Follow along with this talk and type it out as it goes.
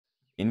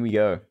in we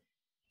go.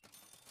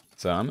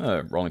 So I'm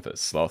rolling for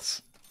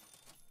sloths.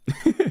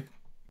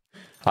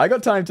 I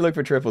got time to look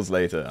for triples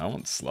later. I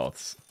want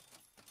sloths.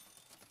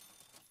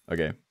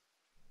 Okay.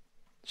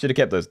 Should have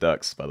kept those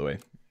ducks, by the way.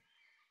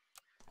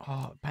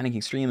 Oh,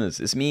 panicking streamers.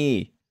 It's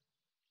me.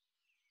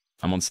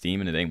 I'm on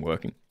Steam and it ain't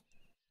working.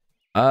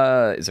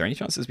 Is there any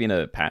chance there's been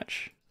a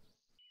patch?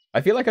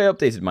 I feel like I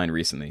updated mine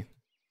recently.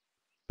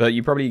 But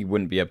you probably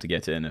wouldn't be able to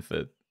get in if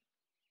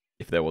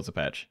there was a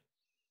patch.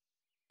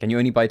 Can you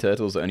only buy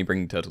turtles or only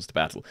bring turtles to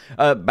battle?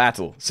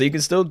 Battle. So you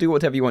can still do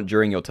whatever you want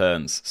during your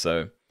turns.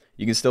 So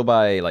you can still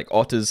buy like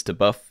otters to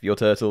buff your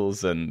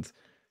turtles and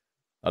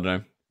I don't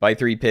know, buy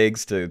 3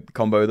 pigs to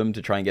combo them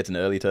to try and get an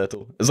early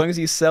turtle. As long as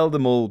you sell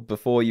them all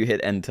before you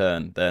hit end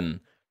turn, then,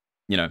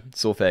 you know,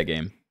 it's all fair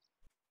game.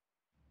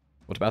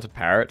 What about a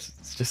parrot?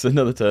 It's just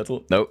another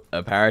turtle. Nope,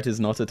 a parrot is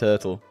not a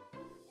turtle.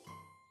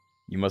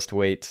 You must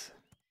wait.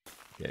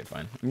 Okay,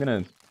 fine. I'm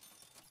gonna...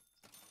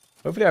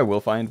 Hopefully I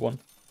will find one.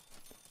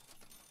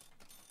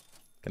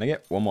 Can I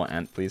get one more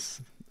ant,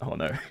 please? Oh,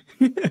 no.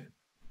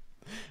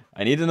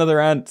 I need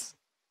another ant.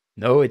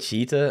 No, a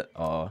cheetah?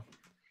 Oh.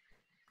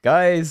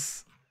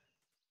 Guys!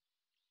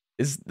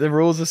 The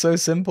rules are so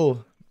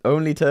simple.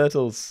 Only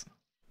turtles.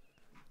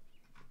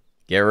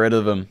 Get rid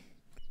of them.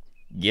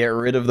 Get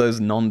rid of those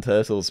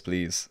non-turtles,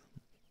 please.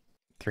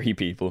 3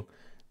 people.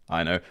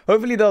 I know.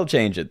 Hopefully they'll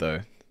change it,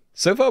 though.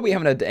 So far, we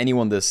haven't had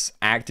anyone that's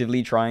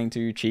actively trying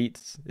to cheat.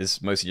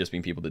 It's mostly just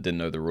been people that didn't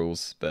know the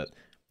rules. But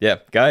yeah,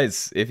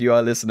 guys, if you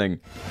are listening,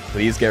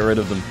 please get rid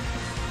of them.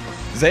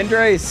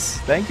 Zendrace,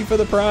 thank you for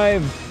the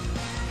prime.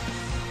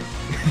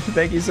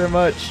 Thank you so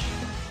much.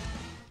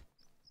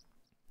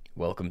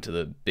 Welcome to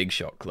the Big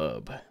Shot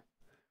Club.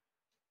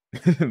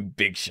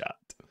 Big Shot.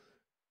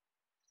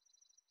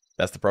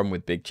 That's the problem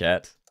with Big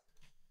Chat.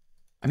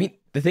 I mean,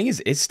 the thing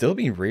is, it's still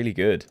been really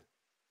good.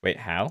 Wait,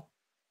 how?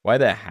 Why are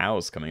there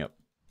hows coming up?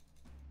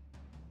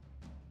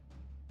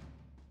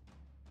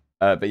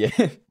 But yeah,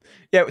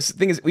 yeah. The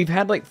thing is, we've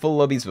had like full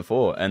lobbies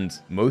before, and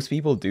most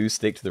people do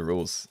stick to the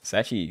rules. It's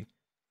actually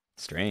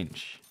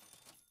strange.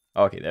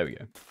 Okay, there we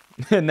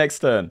go. Next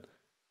turn.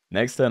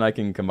 Next turn, I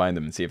can combine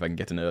them and see if I can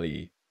get an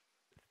early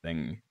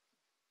thing.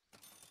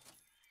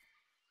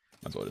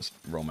 Might as well just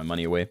roll my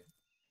money away.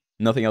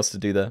 Nothing else to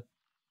do there.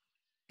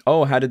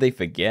 Oh, how did they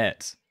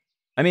forget?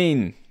 I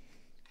mean,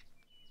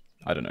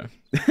 I don't know.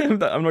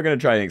 I'm not going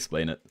to try and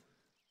explain it.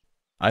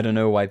 I don't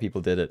know why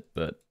people did it,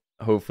 but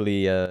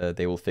hopefully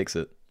they will fix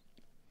it.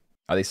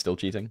 Are they still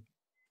cheating?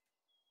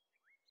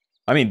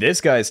 I mean,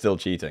 this guy is still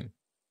cheating.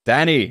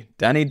 Danny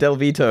Del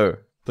Vito,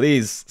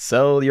 please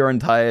sell your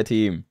entire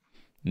team.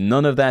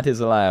 None of that is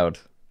allowed.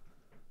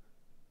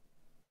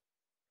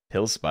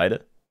 Pill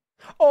Spider?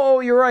 Oh,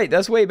 you're right.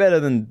 That's way better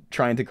than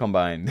trying to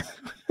combine.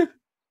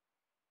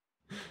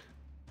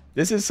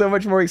 This is so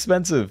much more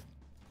expensive.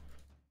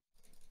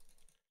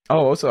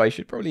 Oh, also, I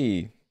should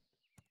probably...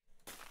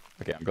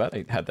 Okay, I'm glad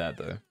I had that,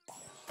 though.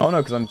 Oh, no,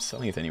 because I'm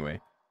selling it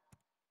anyway.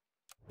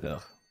 Ugh,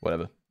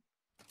 whatever.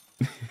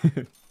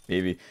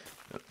 Maybe.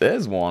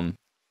 There's one.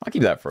 I'll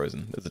keep that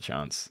frozen. There's a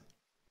chance.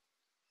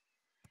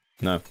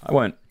 No, I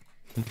won't.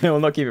 I will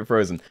not keep it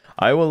frozen.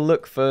 I will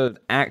look for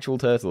actual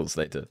turtles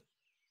later.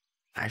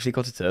 I actually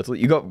got a turtle.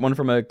 You got one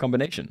from a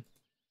combination.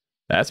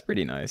 That's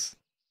pretty nice.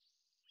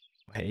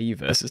 Hey, you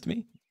versus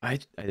me? I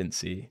didn't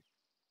see.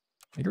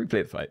 I can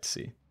replay the fight to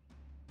see.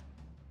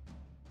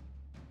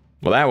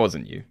 Well, that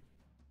wasn't you.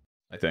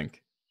 I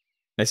think.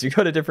 Unless you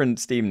got a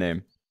different Steam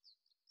name.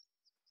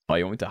 Oh,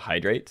 you want me to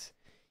hydrate?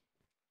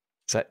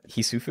 Is that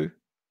Hisufu?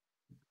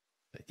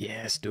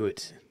 Yes, do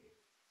it.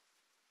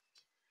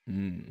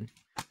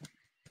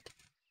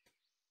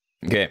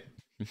 Okay.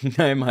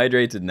 I'm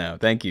hydrated now.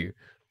 Thank you.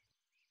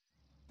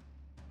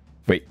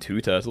 Wait,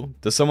 2 turtle?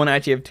 Does someone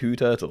actually have 2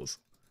 turtles?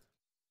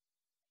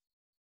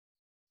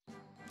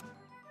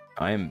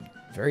 I am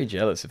very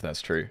jealous if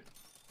that's true.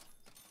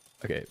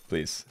 Okay,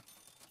 please.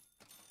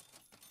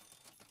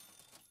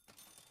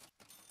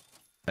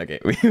 Okay,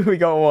 we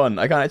got one.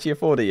 I can't actually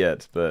afford it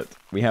yet, but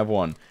we have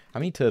one.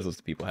 How many turtles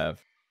do people have?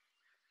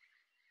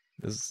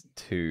 There's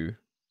 2,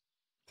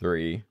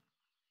 3.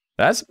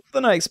 That's more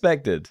than I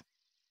expected.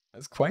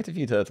 That's quite a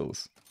few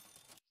turtles.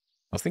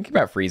 I was thinking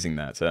about freezing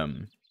that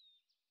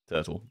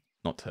turtle.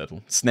 Not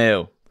turtle.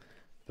 Snail.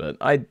 But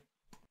I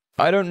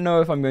don't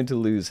know if I'm going to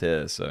lose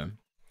here, so...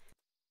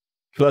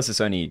 Plus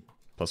it's only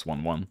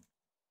 +1/1.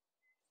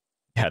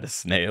 Had a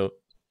snail.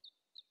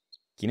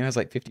 Keenoe has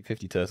like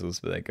 50-50 turtles,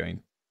 but they're going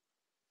to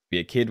be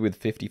a kid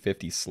with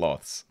 50-50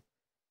 sloths.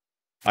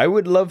 I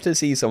would love to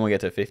see someone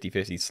get a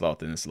 50-50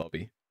 sloth in this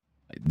lobby.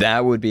 Like,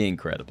 that would be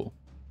incredible.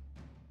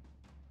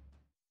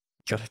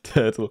 Got a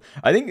turtle.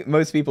 I think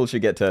most people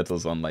should get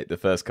turtles on like the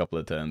first couple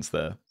of turns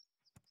there.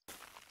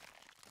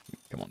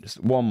 Come on,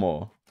 just one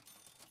more.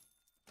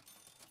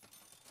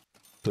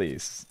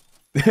 Please.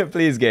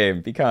 Please,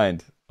 game, be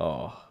kind.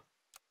 Oh,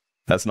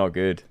 that's not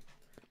good.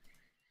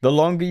 The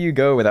longer you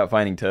go without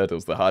finding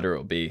turtles, the harder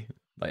it'll be.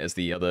 Like, as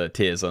the other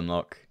tiers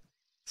unlock.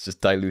 It's just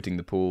diluting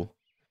the pool.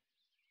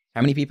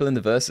 How many people in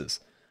the verses?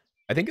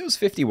 I think it was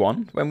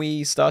 51 when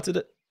we started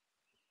it.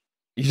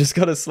 You just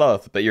got a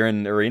sloth, but you're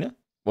in arena?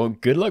 Well,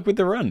 good luck with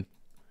the run.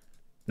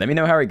 Let me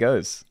know how it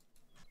goes.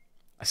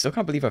 I still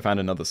can't believe I found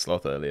another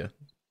sloth earlier.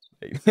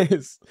 I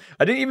didn't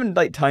even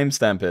like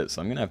timestamp it,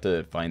 so I'm gonna have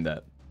to find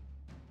that.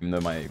 Even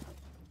though my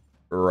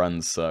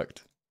run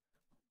sucked.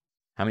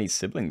 How many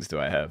siblings do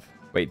I have?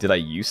 Wait, did I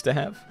used to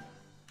have?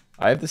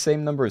 I have the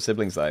same number of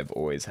siblings that I've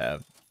always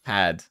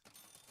had.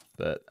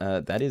 But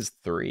that is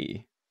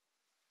 3.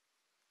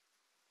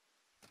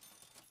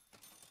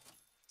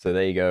 So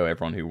there you go,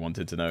 everyone who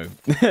wanted to know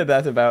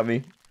that about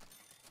me.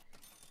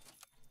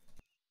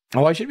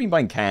 Oh, I should have been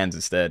buying cans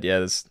instead.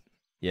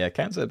 Yeah,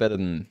 cans are better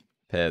than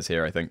pairs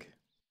here, I think.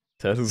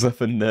 Turtles are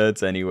for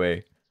nerds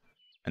anyway.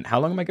 And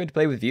how long am I going to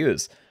play with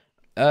viewers?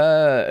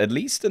 At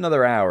least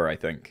another hour, I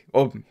think.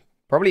 Or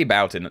probably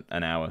about an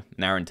hour.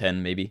 An hour and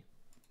 10, maybe.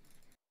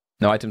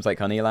 No items like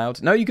honey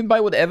allowed? No, you can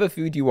buy whatever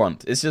food you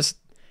want. It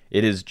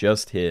is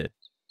just here.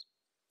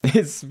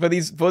 It's for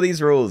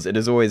these rules, it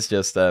is always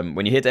just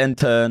when you hit end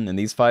turn in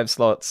these 5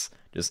 slots,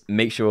 just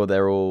make sure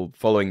they're all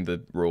following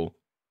the rule.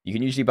 You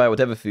can usually buy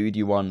whatever food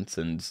you want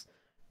and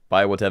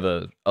buy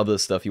whatever other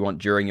stuff you want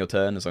during your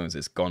turn, as long as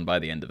it's gone by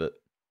the end of it.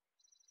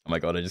 Oh my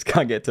god, I just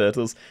can't get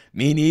turtles.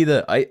 Me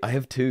neither. I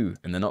have 2,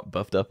 and they're not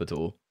buffed up at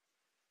all.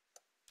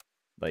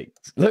 Like,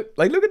 look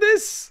at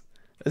this!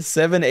 A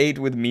 7/8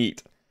 with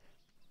meat.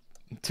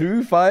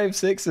 2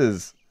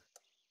 5/6s.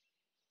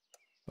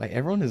 Like,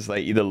 everyone is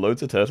like either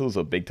loads of turtles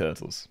or big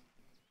turtles.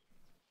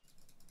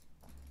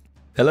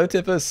 Hello,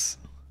 Tippus.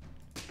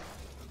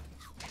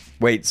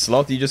 Wait,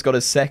 Sloth, you just got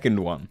a second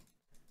one.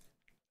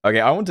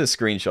 Okay, I want a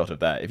screenshot of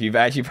that. If you've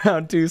actually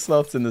found 2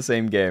 sloths in the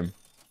same game.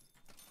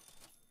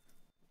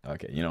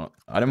 Okay, you know what?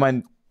 I don't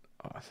mind.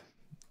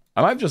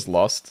 I might have just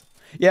lost.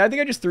 Yeah, I think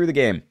I just threw the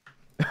game.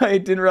 I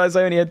didn't realize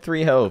I only had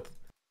 3 health.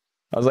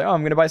 I was like, oh,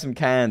 I'm going to buy some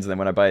cans, and then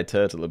when I buy a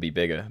turtle, it'll be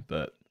bigger.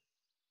 But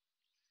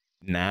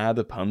nah,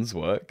 the puns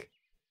work.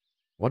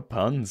 What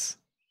puns?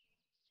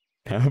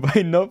 How have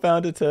I not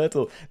found a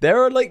turtle? There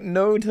are like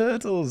no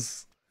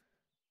turtles.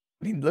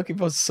 I've been looking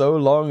for so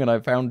long and I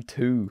found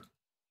 2.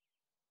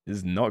 This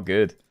is not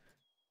good.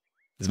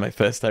 This is my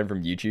first time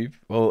from YouTube.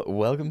 Well,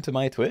 welcome to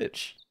my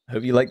Twitch.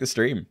 Hope you like the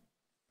stream.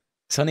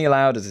 Is honey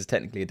allowed, as is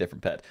technically a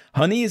different pet?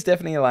 Honey is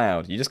definitely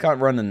allowed. You just can't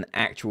run an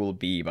actual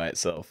bee by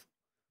itself.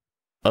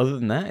 Other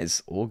than that,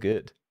 it's all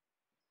good.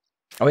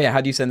 Oh yeah, how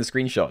do you send the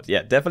screenshot?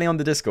 Yeah, definitely on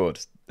the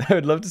Discord. I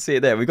would love to see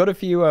it there. We got a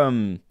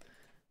few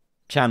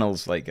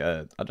channels like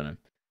I don't know,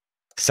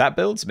 sat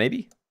builds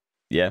maybe.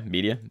 Yeah,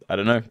 media. I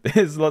don't know.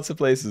 There's lots of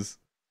places.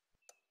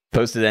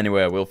 Post it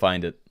anywhere, we'll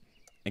find it.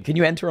 And can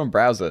you enter on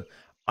browser?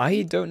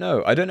 I don't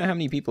know. I don't know how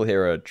many people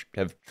here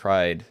have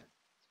tried.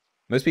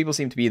 Most people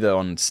seem to be either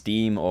on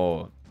Steam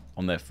or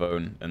on their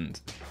phone, and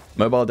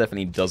mobile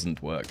definitely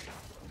doesn't work.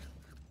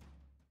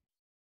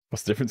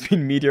 What's the difference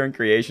between media and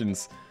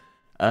creations?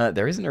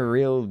 There isn't a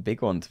real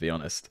big one, to be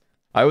honest.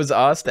 I was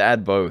asked to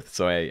add both,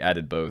 so I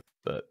added both,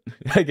 but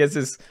I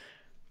guess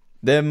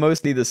they're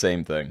mostly the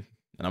same thing.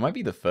 And I might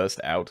be the first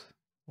out,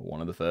 or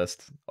one of the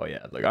first. Oh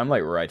yeah, look, I'm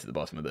like right at the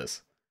bottom of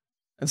this.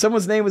 And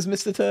someone's name was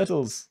Mr.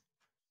 Turtles.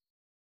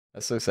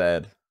 That's so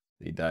sad.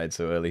 He died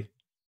so early.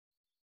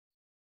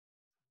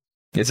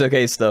 It's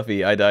okay,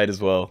 Stuffy. I died as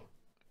well.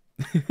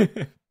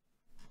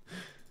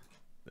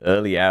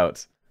 Early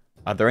out.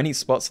 Are there any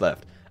spots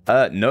left?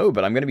 No,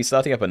 but I'm going to be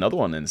starting up another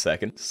one in a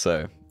second,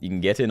 so you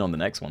can get in on the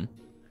next one.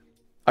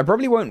 I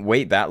probably won't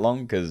wait that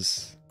long,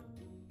 because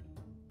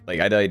like,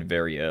 I died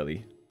very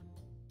early.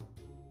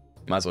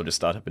 Might as well just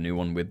start up a new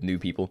one with new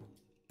people.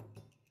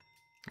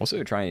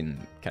 Also, try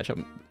and catch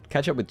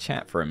up with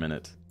chat for a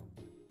minute.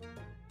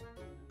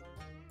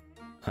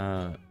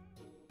 Can't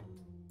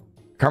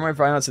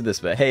remember if I answered this,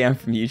 but hey, I'm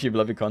from YouTube,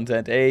 love your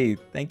content. Hey,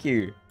 thank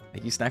you.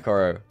 Thank you,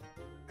 Snackoro.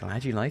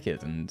 Glad you like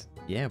it, and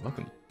yeah,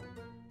 welcome.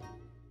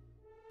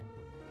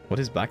 What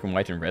is black and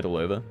white and red all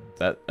over? Is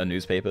that a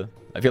newspaper?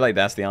 I feel like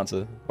that's the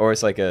answer. Or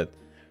it's like a...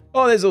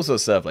 Oh, there's also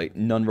stuff like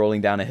none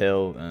rolling down a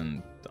hill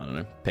and, I don't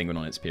know, penguin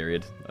on its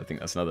period. I think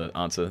that's another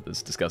answer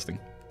that's disgusting.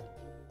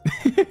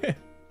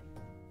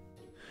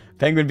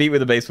 Penguin beat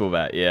with a baseball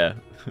bat, yeah.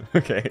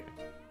 Okay.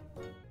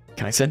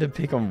 Can I send a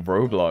pic on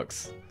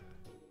Roblox?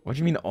 What do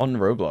you mean on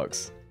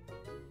Roblox?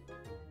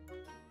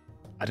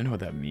 I don't know what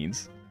that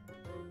means.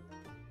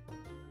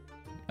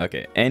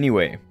 Okay,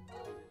 anyway.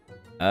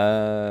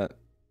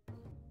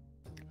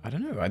 I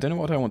don't know. I don't know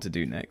what I want to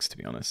do next, to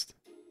be honest.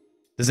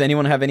 Does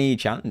anyone have any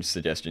challenge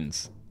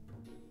suggestions?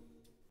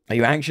 Are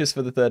you anxious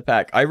for the 3rd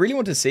pack? I really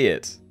want to see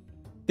it.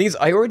 Thing is,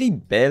 I already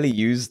barely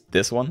used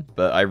this one,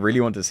 but I really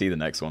want to see the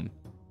next one.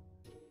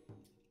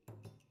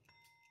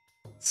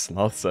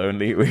 Sloths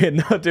only? We're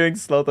not doing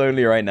sloth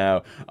only right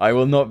now. I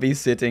will not be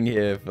sitting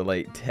here for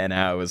like 10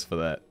 hours for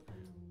that.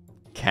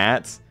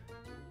 Cat?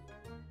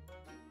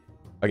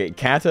 Okay,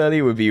 cat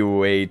early would be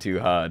way too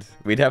hard.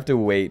 We'd have to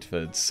wait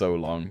for so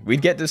long.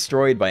 We'd get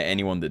destroyed by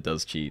anyone that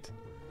does cheat.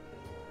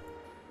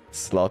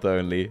 Sloth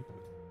only.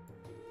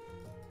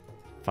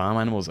 Farm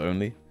animals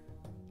only?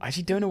 I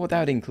actually don't know what that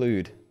would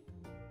include.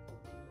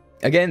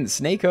 Again,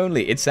 snake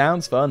only. It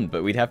sounds fun,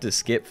 but we'd have to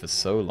skip for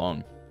so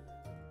long.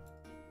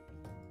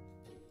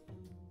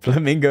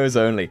 Flamingos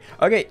only.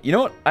 Okay, you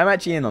know what? I'm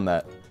actually in on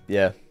that.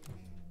 Yeah.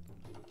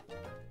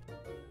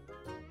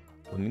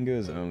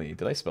 Flamingos only.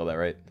 Did I spell that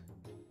right?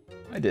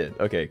 I did.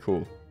 Okay,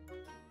 cool.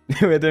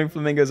 We're doing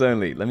flamingos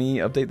only. Let me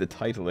update the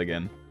title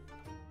again.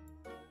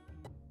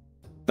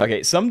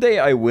 Okay, someday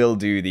I will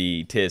do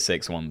the tier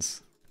 6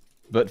 ones.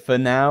 But for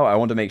now, I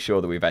want to make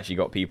sure that we've actually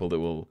got people that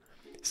will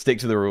stick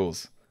to the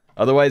rules.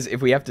 Otherwise,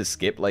 if we have to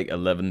skip like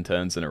 11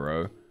 turns in a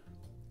row,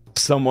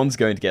 someone's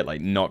going to get like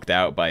knocked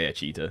out by a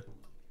cheater.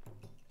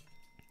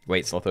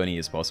 Wait, sloth only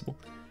is possible?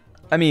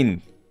 I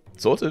mean,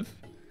 sort of.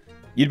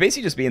 You'd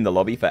basically just be in the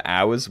lobby for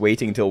hours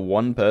waiting until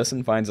one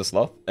person finds a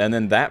sloth, and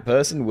then that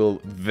person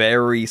will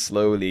very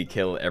slowly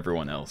kill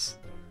everyone else.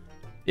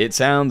 It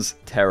sounds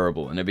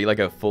terrible, and it'd be like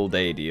a full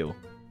day deal.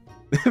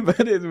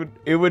 But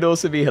it would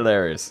also be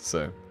hilarious,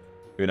 so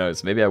who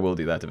knows? Maybe I will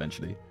do that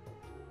eventually.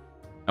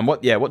 And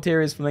what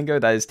tier is Flamingo?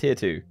 That is tier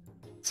 2.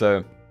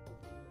 So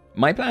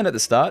my plan at the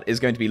start is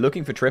going to be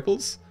looking for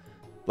triples,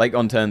 like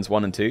on turns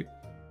 1 and 2.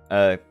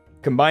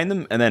 Combine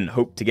them, and then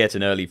hope to get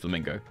an early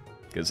Flamingo.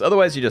 Because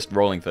otherwise you're just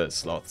rolling for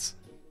sloths.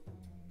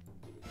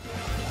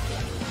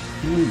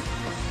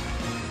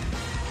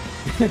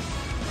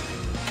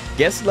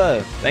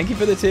 Gessler, thank you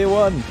for the tier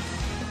 1.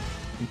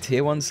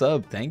 Tier 1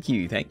 sub, thank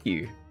you, thank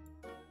you.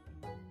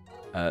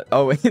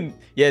 Oh,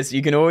 yes,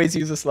 you can always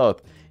use a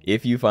sloth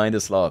if you find a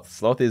sloth.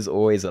 Sloth is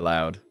always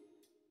allowed.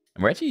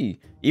 And we're actually,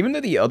 even though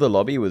the other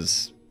lobby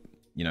was,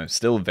 you know,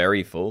 still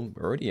very full,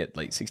 we're already at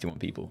like 61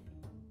 people.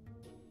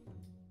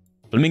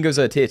 Flamingos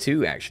are tier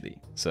 2, actually,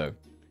 so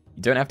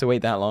you don't have to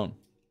wait that long.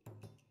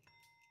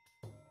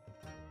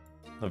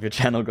 Love your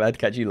channel, glad to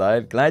catch you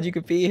live. Glad you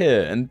could be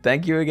here, and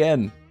thank you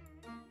again.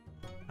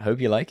 I hope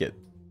you like it.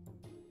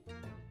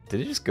 Did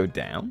it just go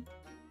down?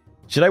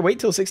 Should I wait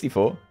till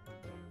 64?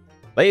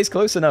 Like, it's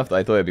close enough that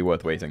I thought it'd be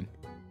worth waiting.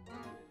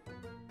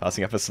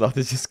 Passing up a sloth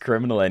is just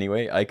criminal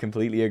anyway. I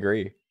completely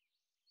agree.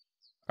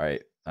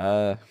 Alright,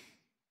 okay,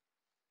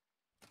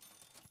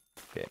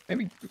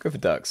 maybe go for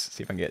ducks.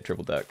 See if I can get a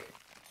triple duck.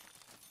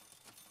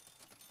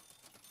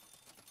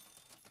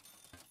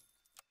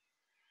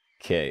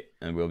 Okay,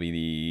 and we'll be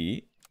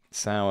the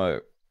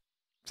sour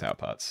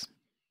parts.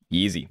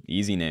 Easy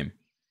name.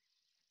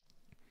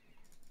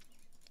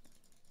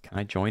 Can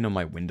I join on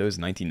my Windows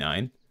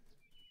 99?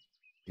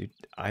 Dude,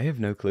 I have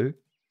no clue.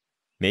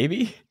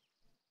 Maybe?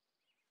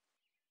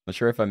 Not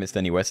sure if I missed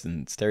any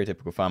Western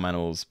stereotypical farm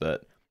animals,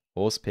 but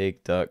horse,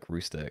 pig, duck,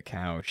 rooster,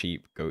 cow,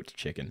 sheep, goat,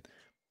 chicken.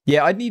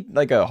 Yeah, I'd need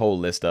like a whole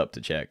list up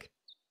to check.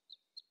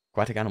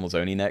 Aquatic animals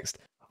only next.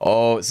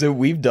 Oh, so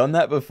we've done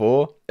that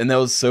before, and there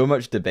was so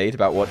much debate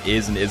about what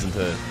is and isn't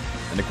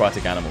an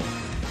aquatic animal.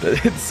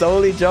 But it's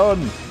solely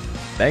John.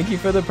 Thank you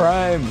for the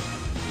prime.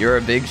 You're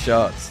a big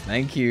shot.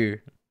 Thank you.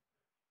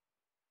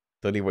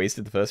 Totally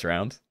wasted the first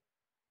round.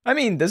 I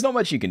mean, there's not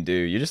much you can do.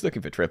 You're just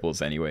looking for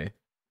triples anyway.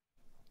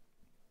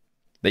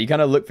 But you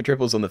kind of look for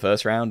triples on the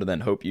first round and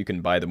then hope you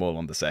can buy them all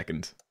on the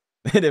second.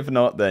 And if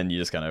not, then you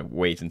just kind of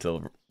wait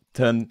until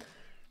turn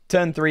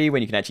 3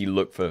 when you can actually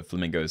look for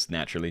flamingos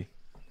naturally.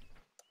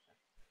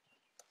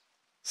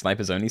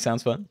 Snipers only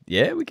sounds fun.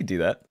 Yeah, we could do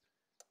that.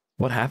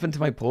 What happened to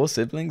my poor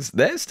siblings?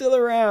 They're still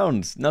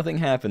around. Nothing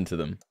happened to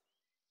them.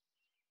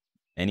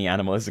 Any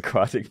animal is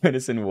aquatic when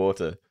it's in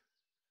water.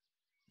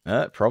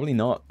 Probably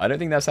not. I don't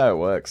think that's how it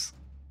works.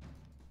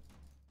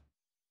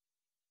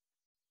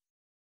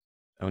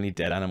 Only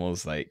dead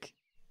animals like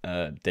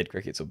dead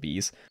crickets or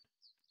bees.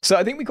 So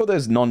I think we call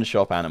those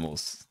non-shop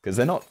animals because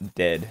they're not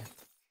dead.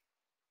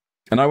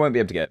 And I won't be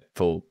able to get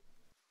full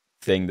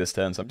thing this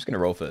turn, so I'm just going to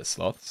roll for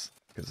sloths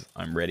because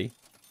I'm ready.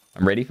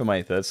 I'm ready for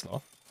my third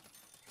sloth.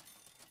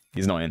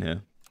 He's not in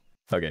here.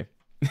 Okay.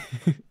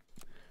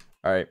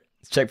 Alright,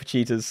 let's check for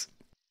cheaters.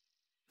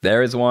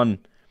 There is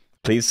one.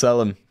 Please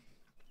sell him.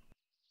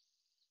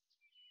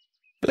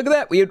 But look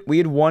at that, we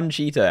had one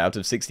cheater out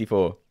of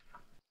 64.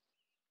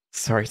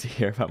 Sorry to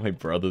hear about my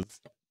brothers.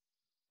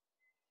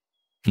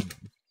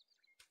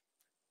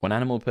 One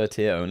animal per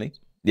tier only?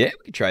 Yeah,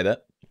 we could try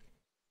that.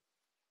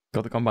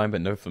 Got the combine,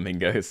 but no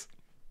flamingos.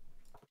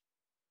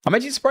 I'm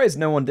actually surprised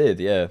no one did,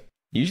 yeah.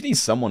 Usually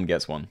someone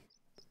gets one.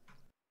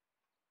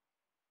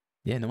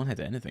 Yeah, no one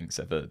had anything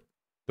except for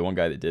the one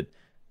guy that did.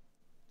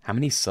 How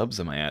many subs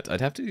am I at?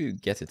 I'd have to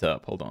get it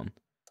up, hold on.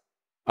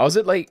 I was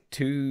at like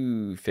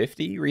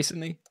 250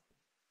 recently.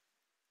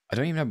 I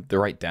don't even have the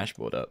right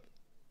dashboard up.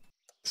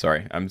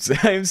 Sorry, I'm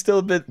still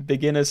a bit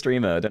beginner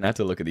streamer. I don't have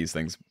to look at these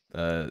things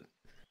in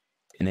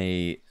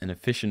an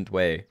efficient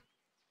way.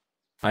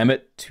 I'm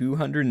at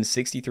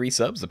 263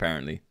 subs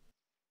apparently.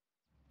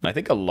 I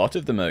think a lot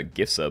of them are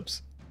gift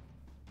subs.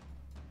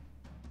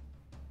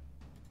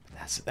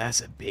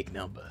 That's a big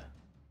number.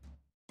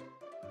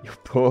 Your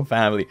poor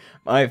family.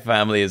 My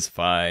family is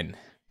fine.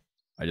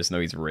 I just know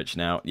he's rich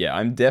now. Yeah,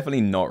 I'm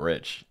definitely not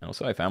rich. And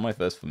also, I found my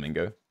first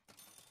flamingo.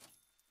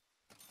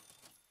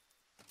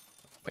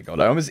 Oh my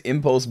god, I almost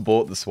impulse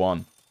bought the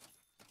swan.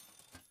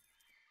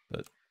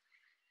 But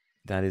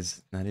that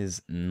is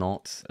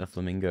not a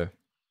flamingo.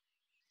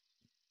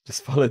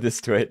 Just follow this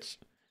Twitch.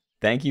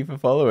 Thank you for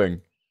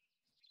following.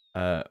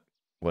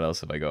 What else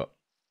have I got?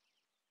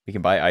 We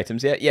can buy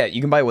items. Yeah,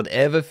 you can buy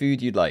whatever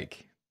food you'd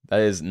like. That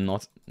is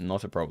not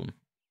a problem.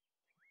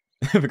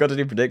 Forgot to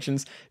do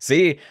predictions.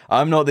 See,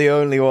 I'm not the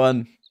only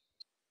one.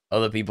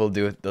 Other people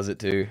does it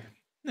too.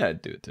 Yeah,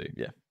 do it too.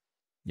 Yeah.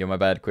 You're my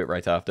bad. Quit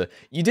right after.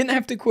 You didn't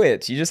have to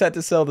quit. You just had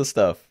to sell the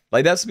stuff.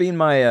 Like that's been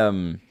my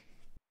not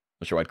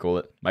sure what I'd call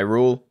it. My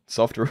rule,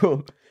 soft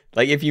rule.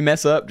 Like if you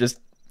mess up, just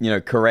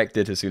correct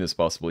it as soon as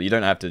possible. You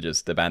don't have to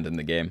just abandon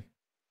the game.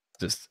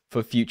 Just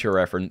for future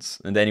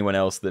reference and anyone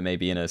else that may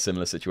be in a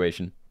similar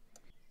situation.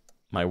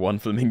 My one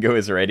flamingo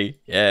is ready.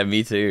 Yeah,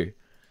 me too.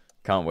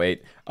 Can't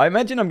wait. I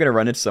imagine I'm gonna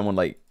run into someone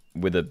like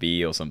with a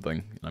bee or something,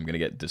 and I'm gonna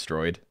get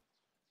destroyed.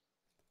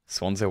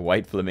 Swans are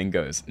white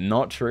flamingos.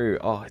 Not true.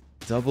 Oh,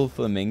 double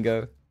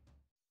flamingo.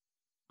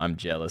 I'm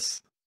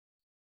jealous.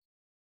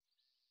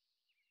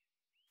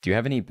 Do you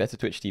have any better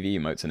Twitch TV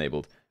emotes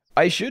enabled?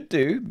 I should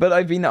do, but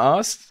I've been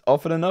asked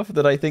often enough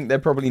that I think they're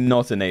probably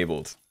not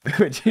enabled,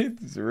 which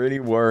is really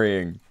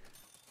worrying.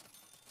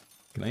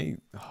 Can I?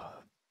 Oh,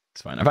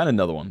 it's fine. I found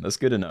another one. That's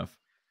good enough.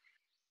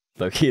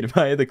 Low-key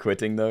admire the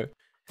quitting, though.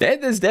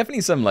 There's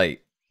definitely some,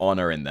 like,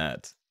 honor in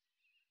that.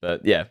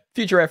 But, yeah,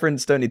 future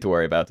reference, don't need to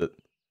worry about it.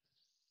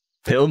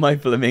 Kill my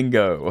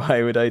flamingo.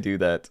 Why would I do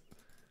that?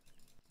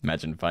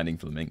 Imagine finding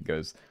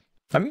flamingos.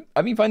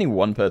 I've been finding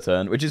one per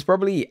turn, which is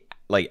probably,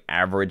 like,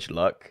 average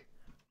luck.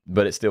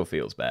 But it still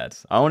feels bad.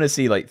 I want to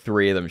see, like,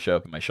 3 of them show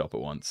up in my shop at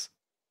once.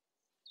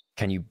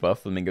 Can you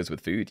buff flamingos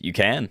with food? You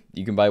can.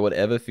 You can buy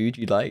whatever food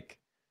you'd like.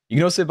 You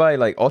can also buy,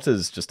 like,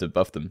 otters just to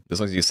buff them. As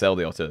long as you sell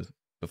the otter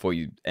before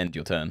you end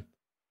your turn.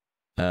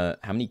 How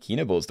many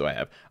Keenoe balls do I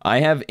have? I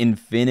have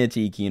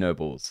infinity Keenoe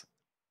balls.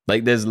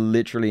 Like, there's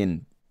literally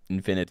an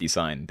infinity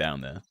sign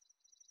down there.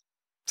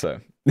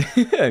 So,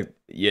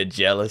 you're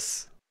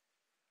jealous.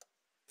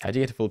 How'd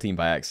you get a full team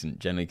by accident?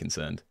 Generally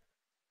concerned.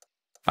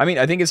 I mean,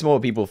 I think it's more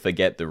people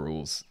forget the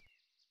rules.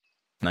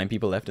 9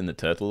 people left in the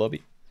turtle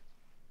lobby.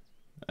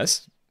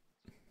 That's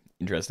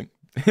interesting.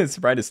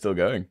 Sprite is still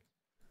going.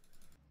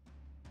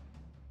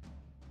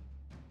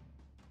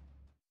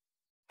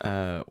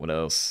 What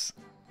else?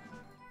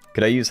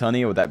 Could I use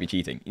honey or would that be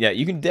cheating? Yeah,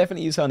 you can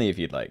definitely use honey if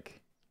you'd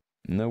like.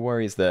 No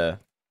worries there.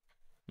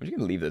 I'm just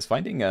gonna leave this.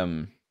 Finding,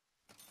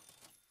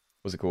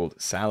 what's it called?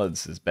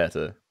 Salads is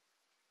better.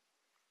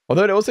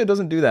 Although it also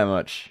doesn't do that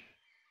much.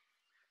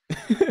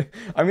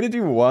 I'm gonna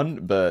do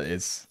 1, but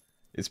it's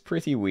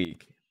pretty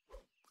weak.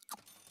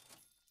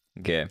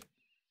 Okay.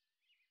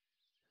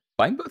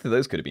 Buying both of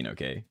those could have been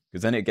okay,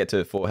 because then it'd get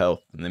to 4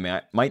 health, and they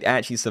might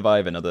actually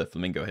survive another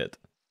flamingo hit.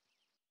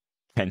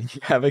 Can you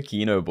have a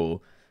Keenoe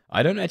ball?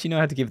 I don't actually know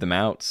how to give them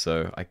out,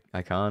 so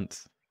I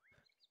can't.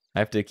 I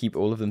have to keep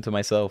all of them to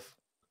myself.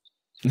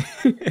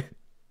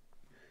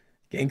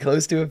 Getting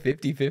close to a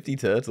 50-50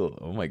 turtle.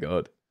 Oh my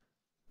god.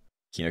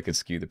 Keenoe could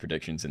skew the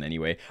predictions in any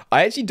way.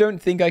 I actually don't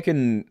think I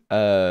can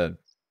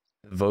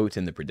vote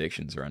in the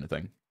predictions or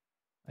anything.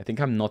 I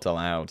think I'm not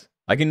allowed.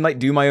 I can like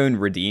do my own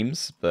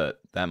redeems, but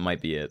that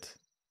might be it.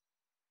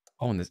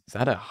 Oh, and is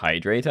that a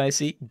hydrate I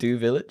see? Do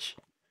village?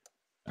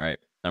 Alright,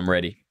 I'm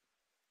ready.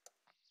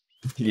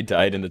 You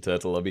died in the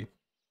turtle lobby.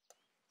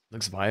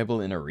 Looks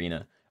viable in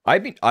arena.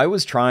 I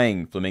was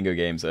trying flamingo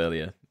games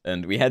earlier,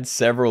 and we had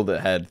several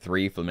that had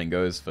 3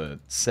 flamingos for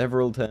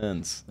several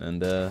turns,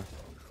 and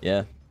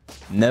yeah,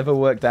 never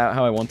worked out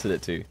how I wanted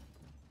it to.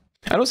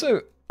 And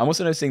also, I'm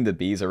also noticing the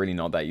bees are really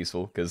not that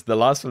useful, because the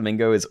last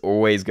flamingo is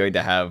always going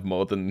to have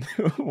more than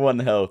 1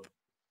 health.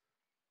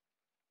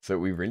 So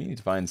we really need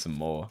to find some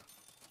more.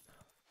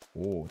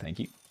 Oh, thank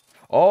you.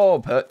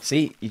 Oh,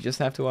 see, you just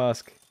have to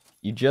ask.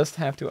 You just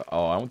have to...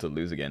 Oh, I want to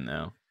lose again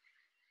now.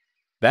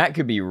 That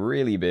could be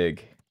really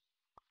big.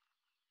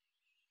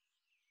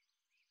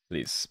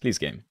 Please, please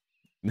game.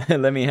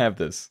 Let me have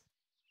this.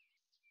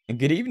 And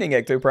good evening,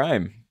 Ecto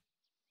Prime.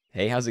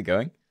 Hey, how's it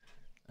going?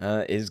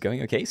 It is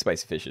going okay,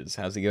 Spicy Fishes.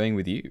 How's it going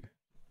with you? You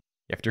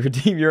have to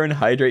redeem your own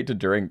hydrate to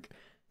drink.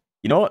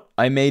 You know what?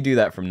 I may do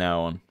that from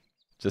now on.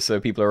 Just so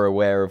people are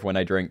aware of when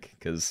I drink,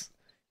 because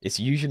it's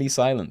usually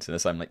silent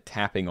unless I'm like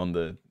tapping on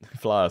the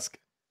flask.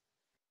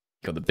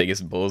 Got the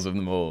biggest balls of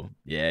them all.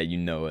 Yeah, you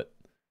know it.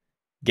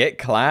 Get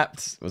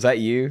clapped. Was that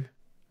you?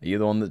 Are you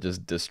the one that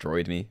just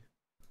destroyed me?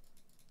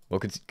 Well,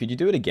 could you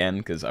do it again?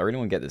 Because I really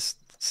want to get this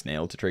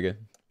snail to trigger.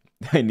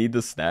 I need the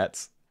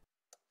stats.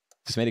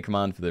 Just made a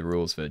command for the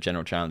rules for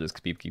general challenges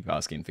because people keep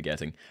asking and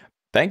forgetting.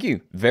 Thank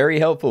you. Very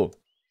helpful.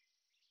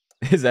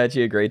 It's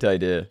actually a great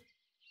idea.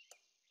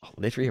 Oh,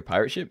 literally a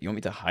pirate ship? You want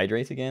me to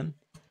hydrate again?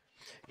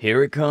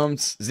 Here it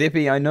comes.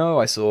 Zippy, I know.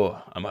 I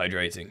saw. I'm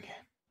hydrating.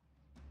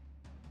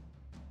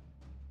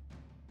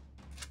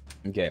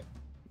 Okay.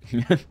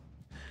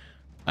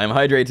 I'm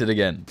hydrated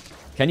again.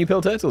 Can you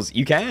pill turtles?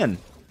 You can.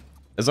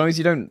 As long as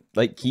you don't,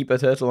 like, keep a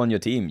turtle on your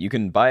team. You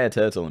can buy a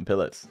turtle and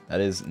pill it.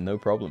 That is no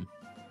problem.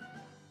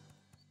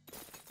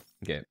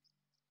 Okay.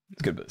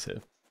 Let's go bits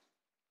here.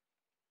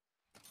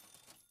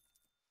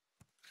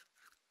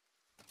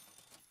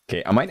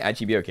 Okay, I might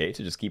actually be okay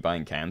to just keep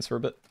buying cans for a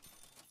bit.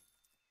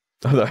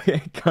 Although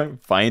I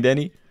can't find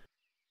any.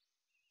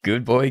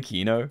 Good boy,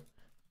 Keenoe.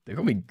 They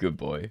call me good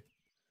boy.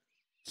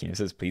 Keenoe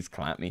says, please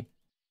clap me.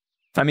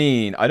 I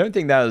mean, I don't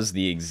think that was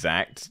the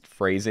exact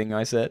phrasing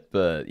I said,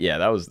 but yeah,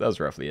 that was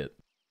roughly it.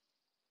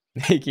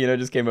 Keenoe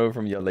just came over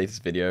from your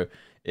latest video.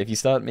 If you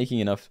start making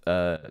enough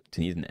to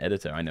need an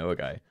editor, I know a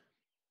guy.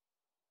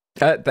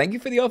 Thank you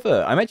for the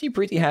offer. I'm actually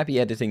pretty happy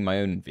editing my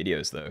own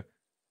videos though.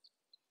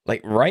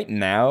 Like right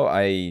now,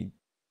 I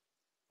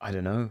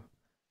don't know.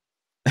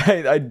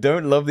 I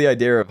don't love the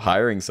idea of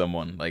hiring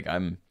someone. Like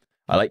I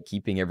like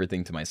keeping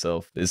everything to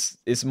myself.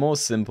 It's more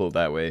simple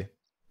that way.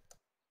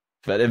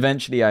 But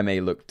eventually I may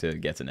look to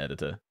get an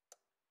editor.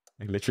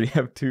 I literally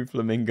have 2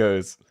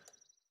 flamingos.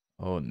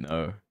 Oh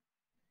no.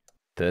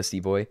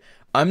 Thirsty boy.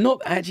 I'm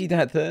not actually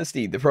that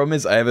thirsty. The problem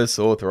is I have a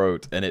sore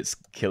throat and it's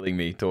killing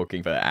me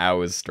talking for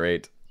hours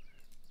straight.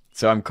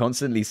 So I'm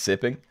constantly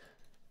sipping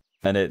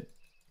and it,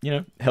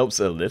 helps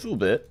a little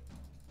bit.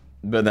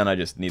 But then I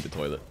just need the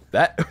toilet.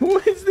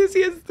 What is this?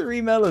 He has 3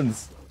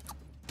 melons.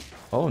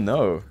 Oh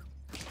no.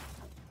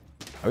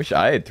 I wish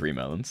I had 3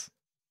 melons.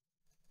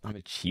 I'm a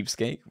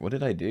cheapskate? What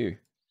did I do?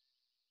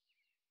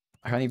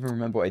 I can't even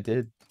remember what I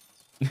did.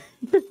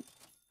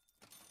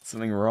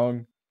 Something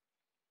wrong.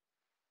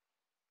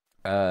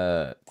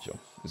 Sure.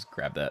 Just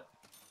grab that.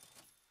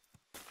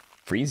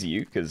 Freeze you,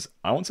 because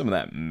I want some of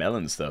that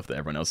melon stuff that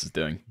everyone else is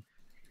doing.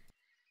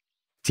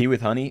 Tea with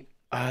honey?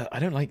 I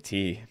don't like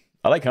tea.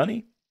 I like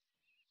honey.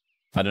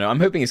 I don't know. I'm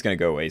hoping it's going to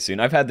go away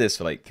soon. I've had this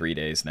for like 3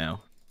 days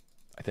now.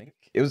 I think.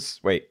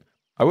 Wait.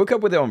 I woke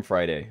up with it on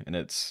Friday, and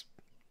it's,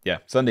 yeah,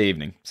 Sunday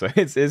evening. So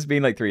it's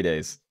been like 3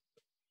 days.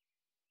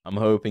 I'm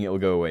hoping it'll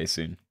go away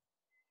soon.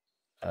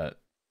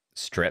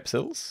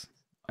 Strepsils?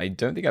 I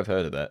don't think I've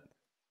heard of that.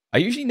 I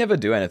usually never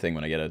do anything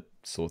when I get a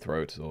sore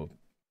throat or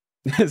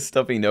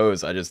stuffy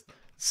nose. I just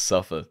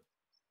suffer.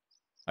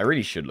 I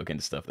really should look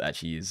into stuff that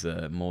actually is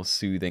more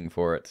soothing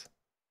for it.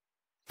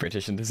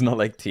 British does not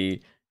like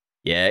tea.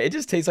 Yeah, it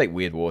just tastes like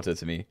weird water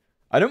to me.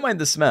 I don't mind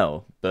the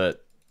smell,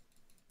 but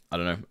I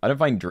don't know. I don't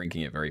find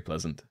drinking it very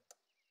pleasant.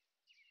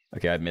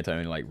 Okay, I admit I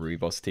only like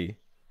rooibos tea.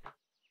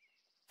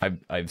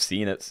 I've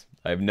seen it.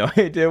 I have no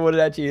idea what it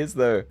actually is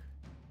though.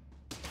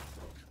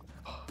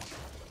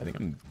 I think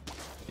I'm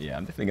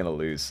definitely gonna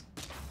lose.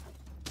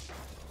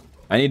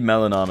 I need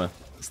melon armor.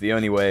 It's the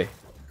only way.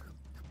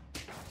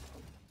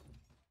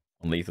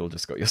 Lethal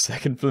just got your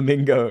second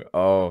flamingo.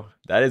 Oh,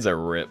 that is a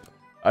rip.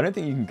 I don't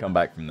think you can come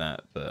back from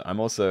that, but I'm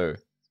also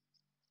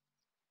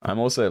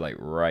like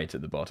right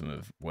at the bottom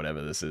of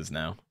whatever this is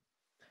now.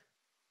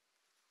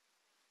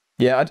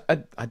 Yeah,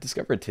 I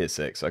discovered tier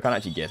 6, so I can't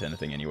actually get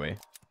anything anyway.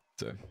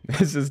 So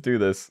let's just do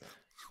this.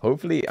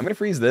 Hopefully, I'm gonna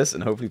freeze this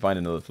and hopefully find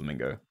another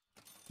flamingo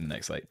in the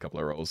next like couple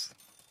of rolls.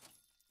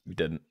 We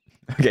didn't.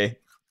 Okay.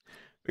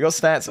 We got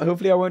stats.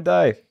 Hopefully I won't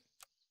die.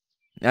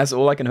 That's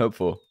all I can hope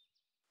for.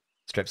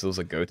 Strepsils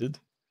are goated.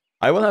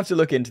 I will have to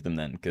look into them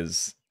then,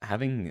 because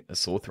having a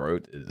sore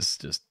throat is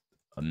just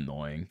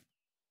annoying.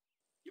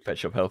 Your pet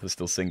shop health is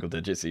still single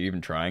digits. Are you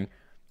even trying?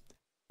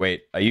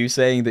 Wait, are you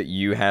saying that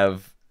you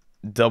have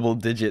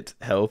double-digit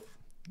health?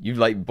 You've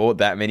like bought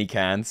that many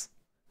cans?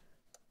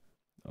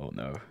 Oh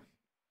no.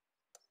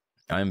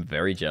 I'm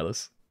very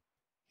jealous.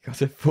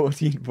 Got a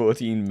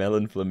 14/14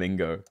 melon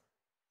flamingo.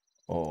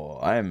 Oh,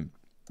 I am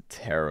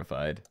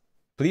terrified.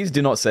 Please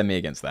do not send me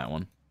against that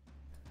one.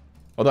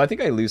 Although I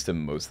think I lose to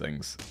most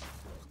things.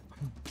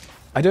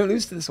 I don't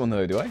lose to this one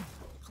though, do I?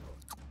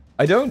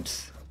 I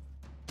don't.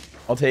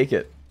 I'll take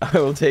it. I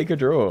will take a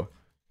draw.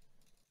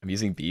 I'm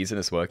using bees and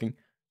it's working.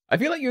 I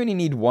feel like you only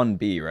need 1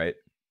 bee, right?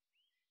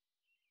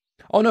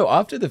 Oh no,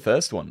 after the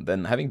first one,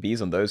 then having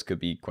bees on those could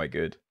be quite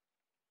good.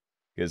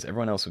 Because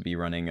everyone else would be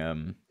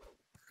running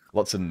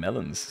lots of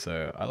melons,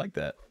 so I like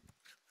that.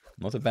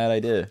 Not a bad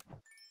idea.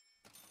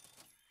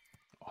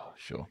 Oh,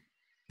 sure.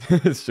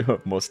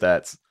 Sure, more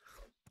stats.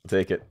 I'll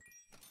take it.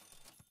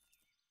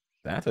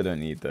 That I don't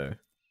need, though.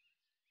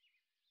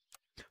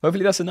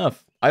 Hopefully that's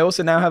enough. I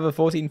also now have a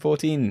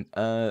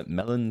 14/14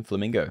 melon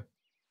flamingo.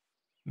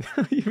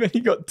 You've only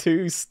got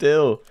 2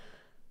 still.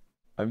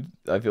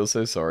 I feel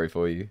so sorry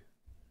for you.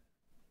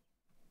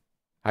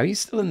 How are you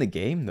still in the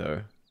game,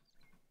 though?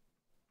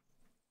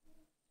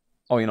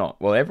 Oh, you're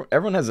not. Well,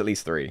 everyone has at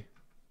least 3,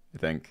 I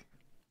think.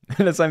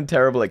 Unless I'm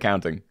terrible at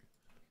counting.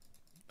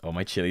 Oh,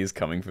 my chili is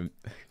coming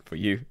for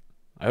you.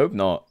 I hope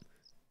not.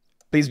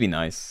 Please be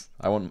nice.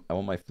 I want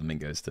my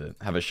flamingos to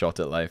have a shot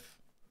at life.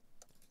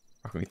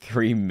 Rocking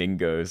 3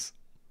 mingos.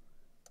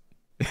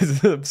 This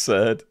is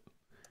absurd.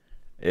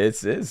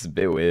 It's a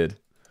bit weird.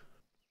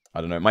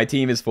 I don't know. My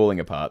team is falling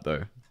apart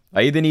though.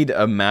 I either need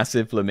a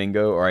massive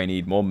flamingo or I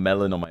need more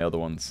melon on my other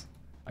ones.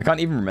 I can't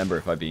even remember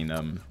if I've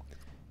been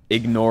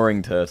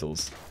ignoring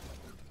turtles.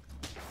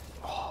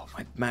 Oh,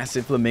 my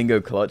massive flamingo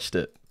clutched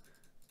it.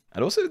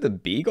 And also the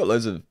bee got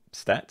loads of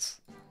stats.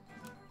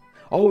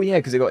 Oh yeah,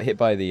 because it got hit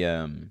by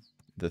the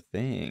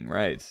thing,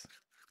 right.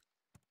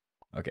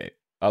 Okay,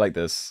 I like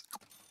this.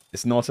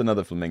 It's not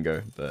another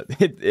flamingo, but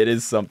it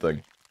is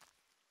something.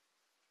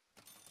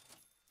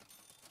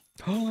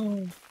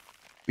 Oh,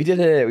 we did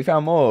it! We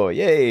found more!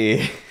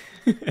 Yay!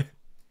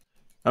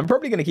 I'm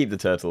probably going to keep the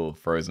turtle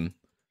frozen.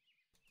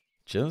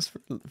 Just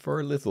for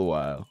a little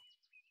while.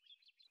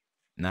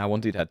 Nah,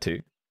 one dude had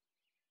 2.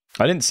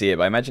 I didn't see it,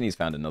 but I imagine he's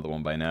found another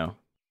one by now.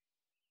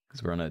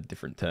 Because we're on a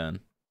different turn.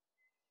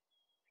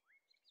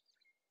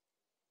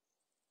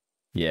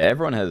 Yeah,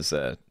 everyone has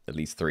at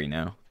least 3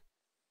 now.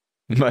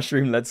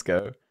 Mushroom, let's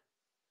go.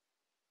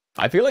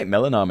 I feel like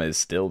Melon Armor is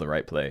still the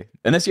right play.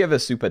 Unless you have a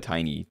super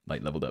tiny,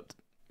 like, leveled up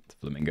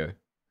Flamingo.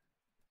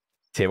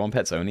 Tier 1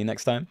 pets only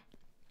next time?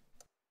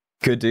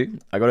 Could do.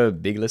 I got a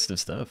big list of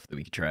stuff that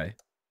we could try.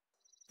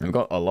 And we've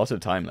got a lot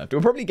of time left.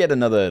 We'll probably get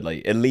another,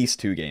 like, at least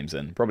 2 games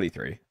in. Probably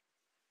 3.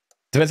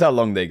 Depends how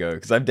long they go.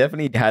 Because I've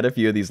definitely had a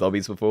few of these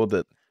lobbies before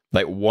that,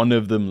 like, one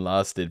of them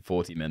lasted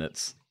 40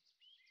 minutes.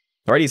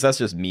 Or at least that's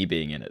just me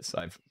being in it.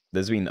 So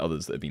there's been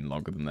others that have been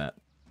longer than that.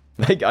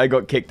 Like, I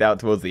got kicked out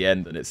towards the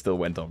end and it still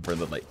went on for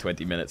another, like,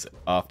 20 minutes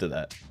after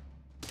that.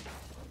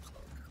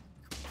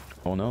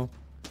 Oh, no.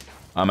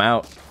 I'm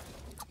out.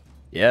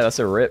 Yeah, that's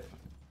a rip.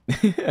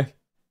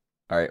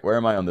 Alright, where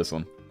am I on this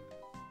one?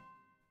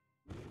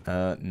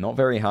 Not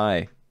very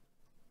high.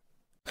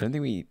 I don't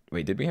think we...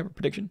 Wait, did we have a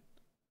prediction?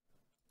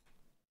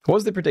 What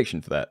was the prediction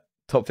for that?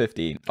 Top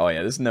 15. Oh,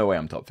 yeah, there's no way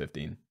I'm top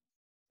 15.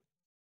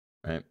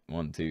 Right,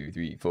 1, 2,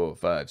 3, 4,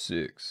 5,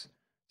 6,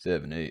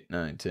 7, 8,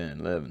 9, 10,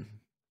 11,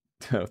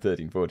 12,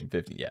 13, 14,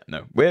 15. Yeah,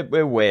 no,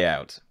 we're way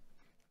out.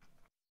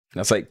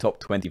 That's like top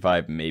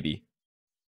 25 maybe.